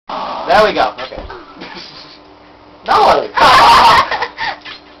There we go. Okay. No!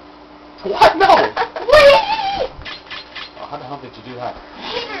 What? No! Wait! Oh, how the hell did you do that?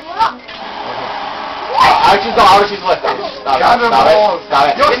 Look. Archie's left. Stop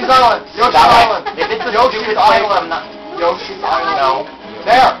it. Yoshi's Island. Yoshi's Island. If it's a Yoshi's stupid place, Island. I'm not... Yoshi's Island. No.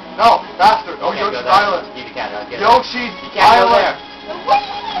 There. No. Faster. You can't Yoshi's go there. Island. You can't. Yoshi's You can't go there. Island.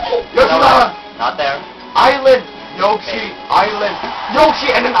 Yoshi's No, Island. Not there. Island. Yoshi Island.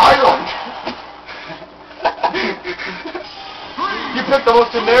 Yoshi and an island. You picked the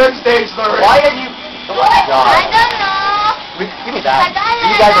most generic stage already. Why are you... I don't know. Give me that.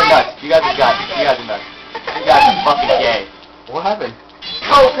 You guys are nuts. You guys are nuts. You guys are nuts. You guys are fucking gay. What happened?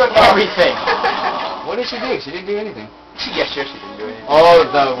 Coconut. Everything. What did she do? She didn't do anything. Yeah, sure she didn't do anything. Oh,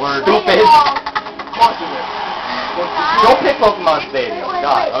 the word. Stupid. Of course you did. Don't pick Pokemon Stadium.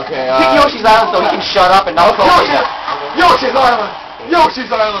 God. Okay, Pick Yoshi's Island so he can shut up and not go Yoshi! there. Yoshi's Island! Yoshi's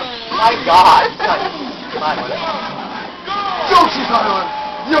Island! My God. Come on. Yoshi's Island!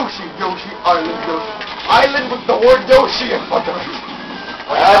 Yoshi Island, Yoshi. Island with the word Yoshi in front of it.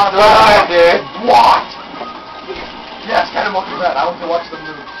 That's right, dude. What? Yes, kind of monkey that. I want to watch them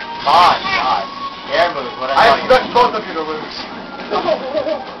lose. Come on, God. Air moves. What I I tell you. expect both of you to lose.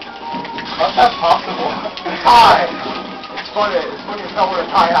 How's that possible? Tie! It's funny as hell when a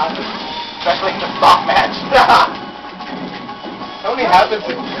tie happens. Especially in the stock match. It only happens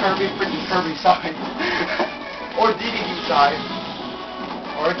in Kirby side. Or DDD side.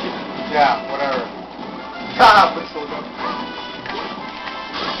 Or yeah, whatever. Ah, but still good.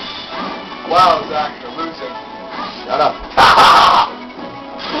 Wow, Zach, you're losing. Shut up.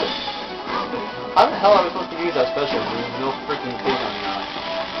 How the hell am I supposed to use that special? There's no freaking thing on the eye.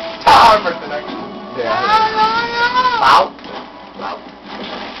 Time for the next one. Yeah. No. Wow. Wow.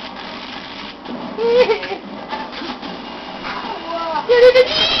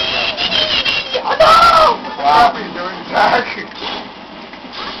 Oh no! What are you doing, Zach?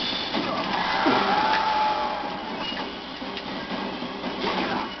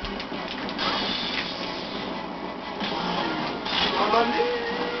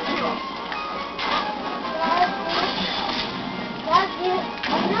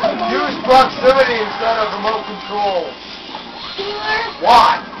 Use proximity instead of remote control.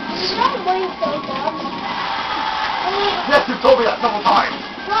 Why? Yes, you told me that several times.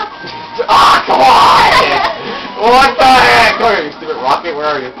 Ah, come on! What the heck? Come here, you stupid rocket. Where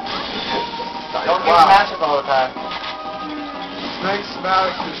are you? Don't get smashes all the time. Snake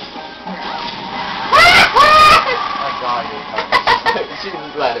smashes. My God, she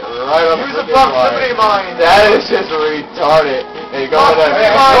just let it right on Use the a proximity mine. That is just retarded. Hey, go over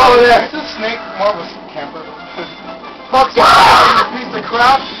there. Proximity Go mine. over there. Is this snake more of a camper? Proximity mine, you piece of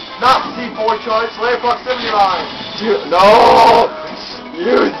crap. Not C4 choice. Lay a proximity mine. No!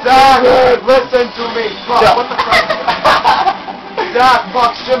 You Zach, damn it! listen to me. Fuck, what the fuck? Zach,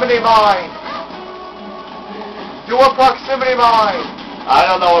 proximity mine. Do a proximity mine. I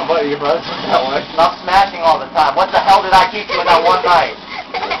don't know what button you press that one. Stop smashing all the time. What the hell did I teach you in that one night?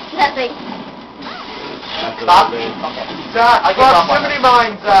 Nothing. Stop me. Okay. Zach, I give up on proximity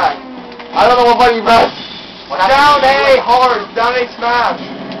mine, Zach. I don't know what button you press. Down A hard. Down A smash.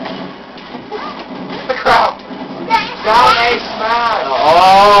 The crap. Down A smash.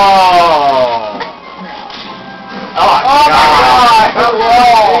 Oh. Oh my God. Hello.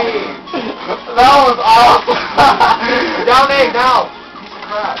 That was awful. Down A now. Piece of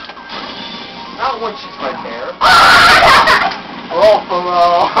crap. Not when she's right there. Roll for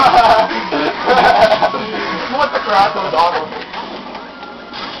roll. What the crap? That was awful.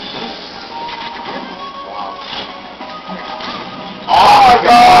 Oh my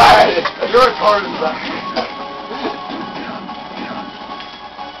God. You're retarded, Zach.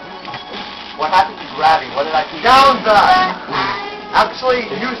 What happened to gravity? What did I teach you? Down, Zach. Actually,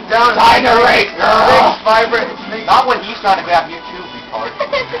 use down. Dynamite, girl. Snakes vibrate. Snakes. Not when he's trying to grab you too, retard.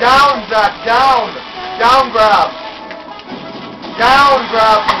 Down, Zach. Down. Down grab. Down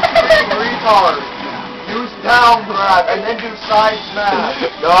grab. You retard. Use down grab and then do side smash.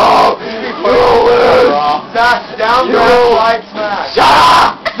 No. You Zach, down You. grab, side smash. Shut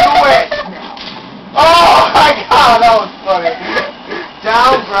up. Do it. Oh my God, that was funny.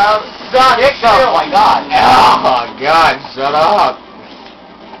 Down grab. Zach, Oh my God. Oh my God, shut up.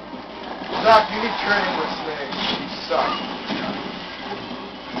 Zach, you need training with snakes. You suck.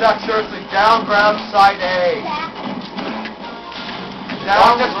 Zach, seriously, down grab, side A.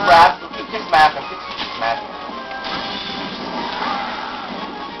 Down Don't just grab, just smash him. Just smash him.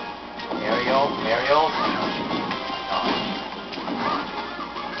 Mario.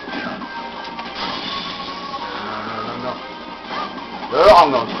 No. Girl,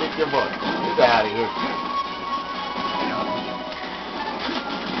 I'm gonna kick your butt. Get out of here.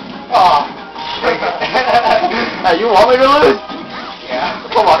 Oh. Hey, you want me to lose? Yeah.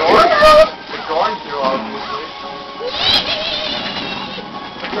 Come on, You're Orange. going to, obviously.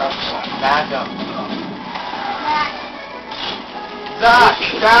 Smash him. Zach,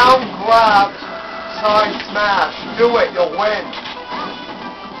 down grab, side smash. Do it, you'll win.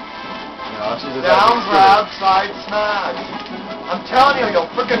 No, she's a Down grab, side smash. I'm telling you, you'll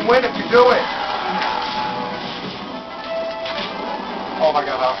freaking win if you do it. Oh my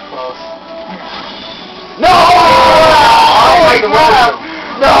god, that was close. No! Oh my god!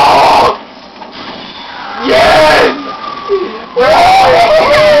 No! Yes!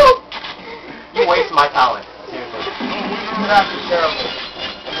 You waste my talent. Seriously. That's terrible.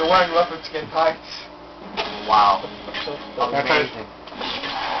 And you're wearing leopard skin tights. Wow. Amazing.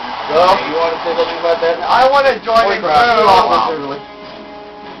 So, you want to say something about that? I want to join in Wow. too.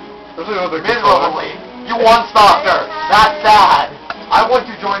 Miserably. You won soccer. That's sad. I want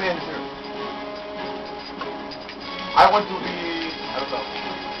to join in too. I want to be... I don't know.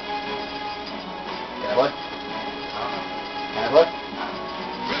 Can I look? Can I look?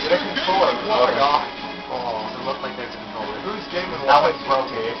 Get a controller. Oh my god. Oh, it looks like there's a controller. Whose game is That one's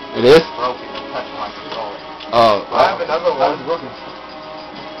broken. It is? Broken. Touch my controller. Oh. I have another one.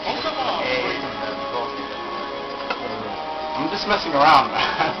 I'm just messing around.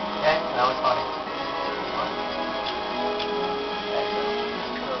 Okay, that was funny.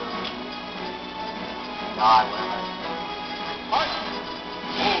 God,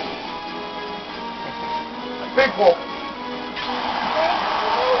 Big wolf.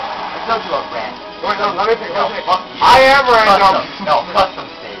 I told you a rat. Wait, no, let me pick up. fuck you. I am random. Custom. No, custom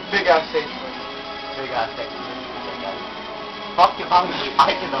stage. Big ass stage. Big ass stage. Fuck you, I'm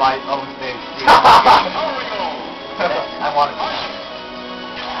into my own stage. I want to.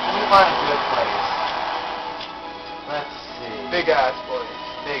 Let me find a good place. Let's see. Big ass place.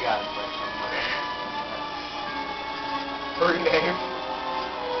 Big ass place. Rename.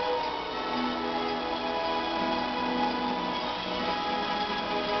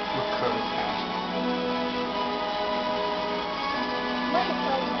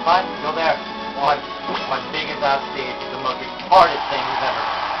 Fine, go there.